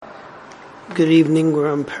Good evening.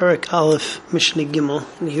 We're on Perek Aleph, Mishnah Gimel,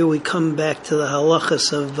 and here we come back to the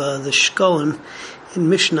halachas of the shkolim. In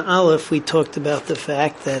Mishnah Aleph, we talked about the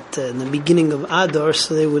fact that in the beginning of Adar,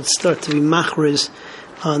 so they would start to be machriz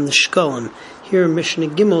on the shkolim. Here, Mishnah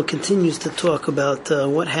Gimel continues to talk about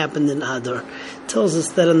what happened in Adar. It tells us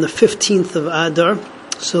that on the 15th of Adar,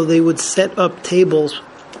 so they would set up tables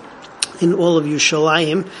in all of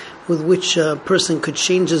Yerushalayim, with which a person could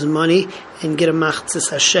change his money and get a machzis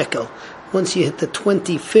hashekel. Once you hit the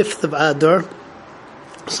 25th of Adar,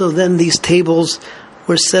 so then these tables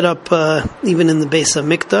were set up even in the Beis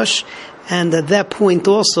HaMikdash, and at that point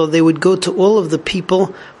also they would go to all of the people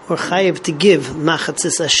who are chayiv to give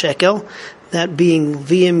machzis hashekel, that being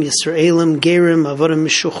Vim, Yisraelim, Gerim, Avodim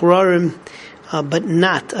Mishuchrarim, but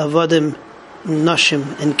not Avodim Nashim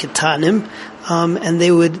and Ketanim, and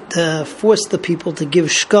they would force the people to give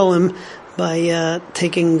shkolim by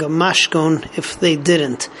taking a mashkon if they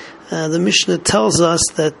didn't. The Mishnah tells us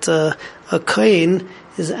that a kohen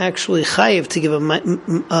is actually chayiv to give a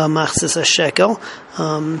machzis hashekel,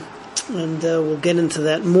 and we'll get into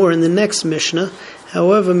that more in the next Mishnah.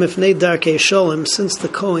 However, mifnei darkei sholem, since the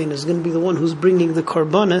kohen is going to be the one who's bringing the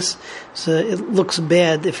korbanos, so it looks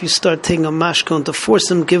bad if you start taking a mashkon to force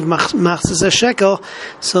him to give machzis hashekel.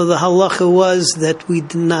 So the halacha was that we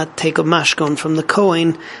did not take a mashkon from the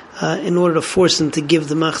kohen in order to force him to give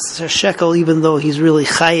the machzis hashekel, even though he's really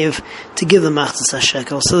chayiv to give the machzis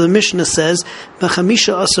hashekel. So the Mishnah says,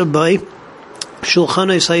 "B'chamisha asar bay."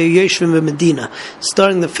 Starting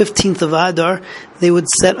the 15th of Adar, they would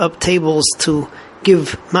set up tables to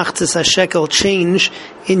give machzis hashekel change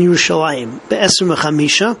in Yerushalayim. Be'esrim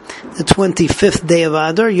Chamisha, the 25th day of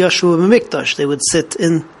Adar, Yashvu b'Mikdash, they would sit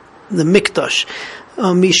in the Mikdash.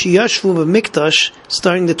 Mishi Yashvu b'Mikdash,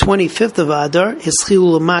 starting the 25th of Adar,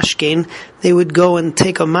 Hischilu l'mashkein, they would go and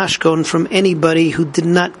take a mashkon from anybody who did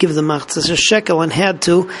not give the machzis hashekel and had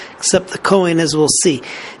to, except the kohen, as we'll see.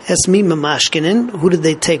 Esmi mamashkenin, who did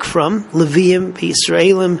they take from? Leviim,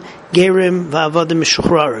 Yisraelim, Gerim, va'avadim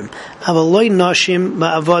mishuchrarim. Avaloi nashim,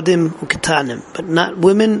 va'avadim uketanim, but not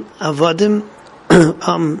women, avadim,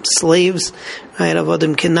 slaves, right?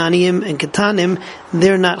 Avodim Kenaniim and Ketanim,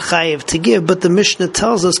 they're not chayiv to give. But the Mishnah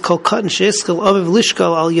tells us, Kol katan she'iskel aviv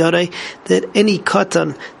lishkal al yarei, that any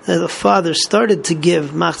katan that the father started to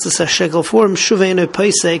give machzis hashekel for him, shuveinu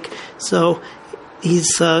paisek, so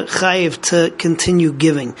he's chayiv to continue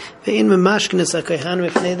giving. They wouldn't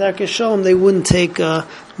take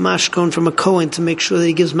mashkon from a kohen to make sure that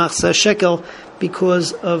he gives machzis hashekel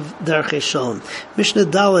because of darkei shalom. Mishnah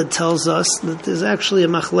Daled tells us that there's actually a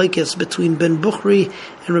machlekes between Ben Bukhri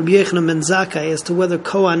and Rabbi Yochanan ben Zakkai as to whether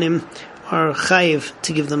kohanim are chayiv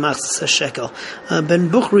to give the machzis hashekel. Ben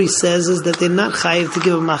Bukhri says is that they're not chayiv to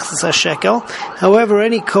give a machzis hashekel. However,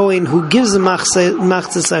 any kohen who gives a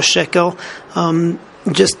machzis hashekel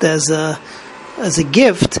just as a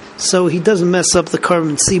gift, so he doesn't mess up the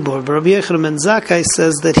korban tzibur. But Rabbi Yochanan ben Zakkai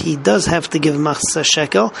says that he does have to give machzis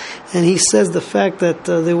hashekel, and he says the fact that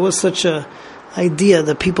there was such a idea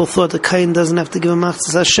that people thought the kohen doesn't have to give a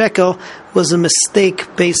machzis hashekel was a mistake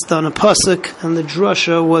based on a pasuk, and the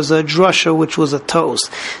drasha was a drasha which was a toast.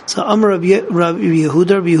 So Amar Rabbi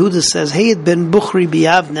Yehuda says, "Hey, Ben Bukhri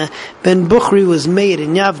b'Yavne. Ben Bukhri was made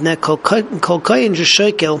in Yavne. Kol kohen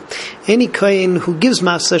shekel. Any kohen who gives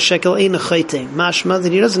machzis hashekel ain't a chayte. Mashma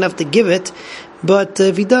that he doesn't have to give it, but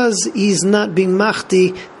if he does, he's not being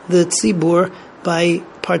machti the tzibur by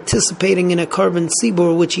participating in a korban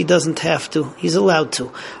tzibur, which he doesn't have to. He's allowed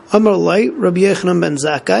to." Amar Lai, Rabbi Yochanan ben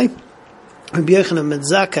Zakkai. Rabbi Yochanan ben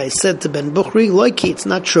Zakkai said to Ben Bukhri, "Loiki, it's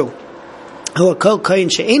not true.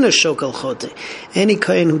 Any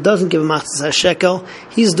kohen who doesn't give machzis hashekel,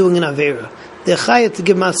 he's doing an avera. They're chayav to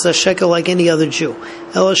give machzis hashekel like any other Jew.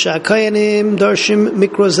 The kohanim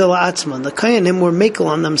were makel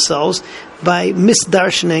on themselves by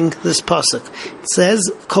misdarshaning this pasuk. It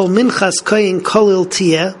says, "Kol minchas kohen kolil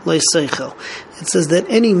tieh lo yiseichel." It says that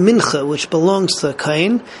any mincha which belongs to a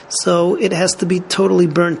kohen, so it has to be totally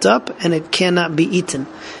burnt up and it cannot be eaten.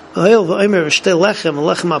 So they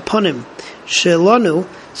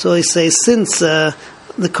say, since the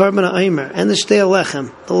korban ha'omer and the shtei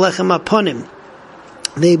lechem, the lechem aponim,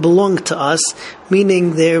 they belong to us,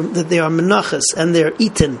 meaning they are menachas and they're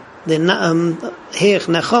eaten. They're not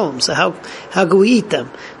so how can we eat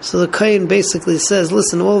them? So the kohen basically says,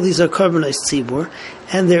 listen, all these are korbanos tzibur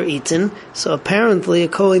and they're eaten. So apparently a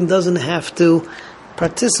kohen doesn't have to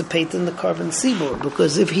participate in the korban tzibur,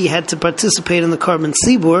 because if he had to participate in the korban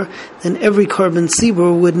tzibur, then every korban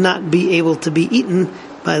tzibur would not be able to be eaten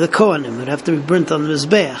by the Kohanim. It would have to be burnt on the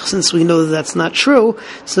Mizbeach. Since we know that that's not true,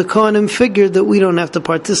 so the Kohanim figured that we don't have to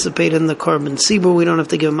participate in the Korban Tzibur, we don't have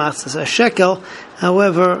to give Machzas HaShekel.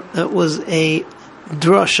 However, it was a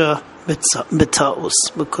drasha b'ta'us,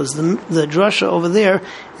 because the drasha over there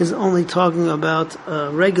is only talking about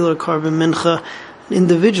regular Korban Mincha,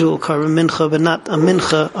 individual Korban Mincha, but not a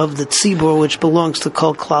Mincha of the Tzibur, which belongs to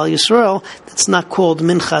Kol Klal Yisrael. That's not called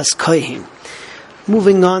Minchas Kohen.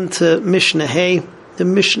 Moving on to Mishnah Hay, the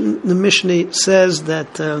Mishnah says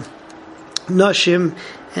that Noshim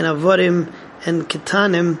and Avodim and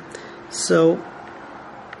Ketanim, so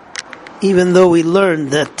even though we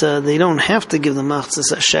learned that they don't have to give the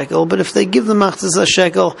Machzas HaShekel, but if they give the Machzas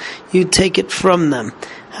HaShekel, you take it from them.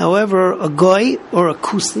 However, a Goy or a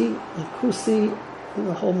Kusi,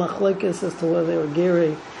 the whole machlekes as to whether they were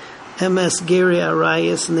Geri, MS, Geri,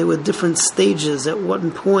 Arayas, and they were different stages at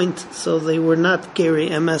one point, so they were not Geri,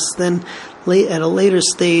 MS, then at a later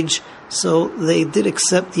stage, so they did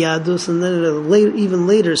accept Yadus, and then at a even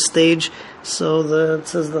later stage, so it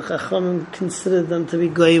says the Chachamim considered them to be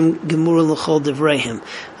Goyim Gemur L'chol Divrehim.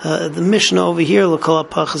 The Mishnah over here, L'kol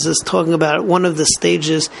HaPachas, is talking about one of the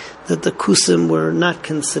stages that the Kusim were not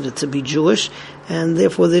considered to be Jewish, and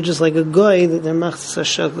therefore they're just like a Goy, that their Machzas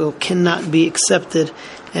HaShekel cannot be accepted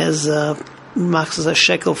as Machzas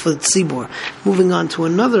HaShekel for the Tzibur. Moving on to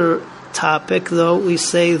another topic, though, we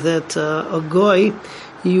say that a Goy,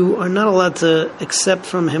 you are not allowed to accept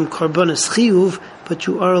from him Korbanos Chiyuv, but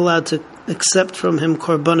you are allowed to accept from him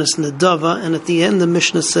Korbanos Nedava, and at the end the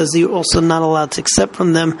Mishnah says that you're also not allowed to accept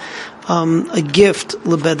from them a gift,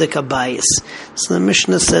 Lebedek Abayis. So the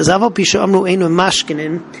Mishnah says, Aval Pisha Amru Einu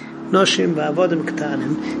Mashkinin, Noshim V'Avodim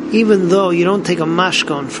Ketanim, even though you don't take a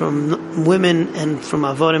mashkon from women and from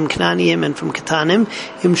Avodim Knanim and from Ketanim,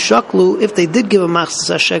 Im Shaklu, if they did give a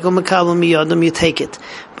Machzas HaShekel Mekabel Miyadim, you take it.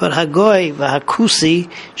 But Hagoy V'Hakusi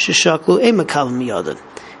Sheshaklu Ein Mekabel Miyadim.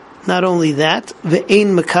 Not only that,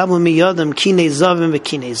 Ve'ein Mekabel Miyadim Kinei Zavim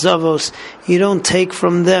Ve'Kinei Zavos, you don't take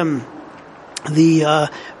from them the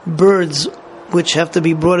birds which have to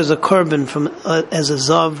be brought as a korban from as a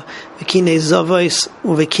zav, v'kinei zavos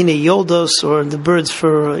or v'kinei yoldos, or the birds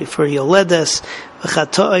for yoledes,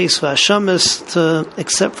 v'chatois v'ashamis, to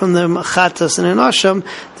accept from them chatas and an asham.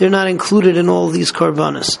 They're not included in all these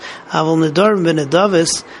korbanos. Aval nedarim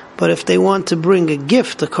v'nedavis, but if they want to bring a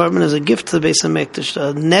gift, a korban as a gift to the Beis HaMikdash,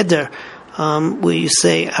 a neder, where you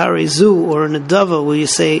say Hari Zu, or a Nedava where you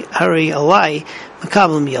say Hari Alai,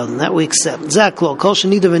 Makabel Miyadim, that we accept. Zaklo, Kol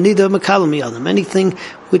Shenidav v'Nidav, Makabel Miyadim. Anything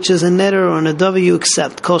which is a neder or a Nedava you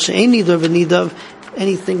accept. Kol She'ein Nidav v'Nidav,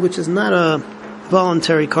 anything which is not a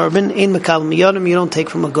voluntary korban, Ein Makabel Miyadim, you don't take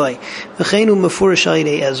from a goy. V'cheinu Mefurish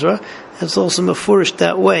Al-Yidei Ezra, it's also Mefurish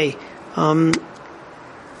that way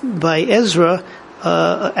by Ezra.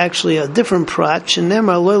 Actually a different prat, that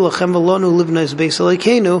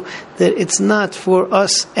it's not for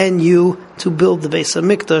us and you to build the Beis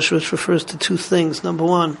HaMikdash, which refers to two things. Number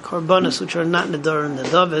one, korbanos, which are not nedar and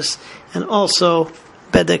nedavis, and also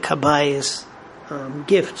bedek habayis,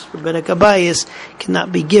 gifts. Bedek habayis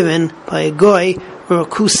cannot be given by a goy or a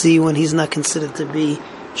kusi when he's not considered to be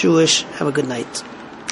Jewish. Have a good night.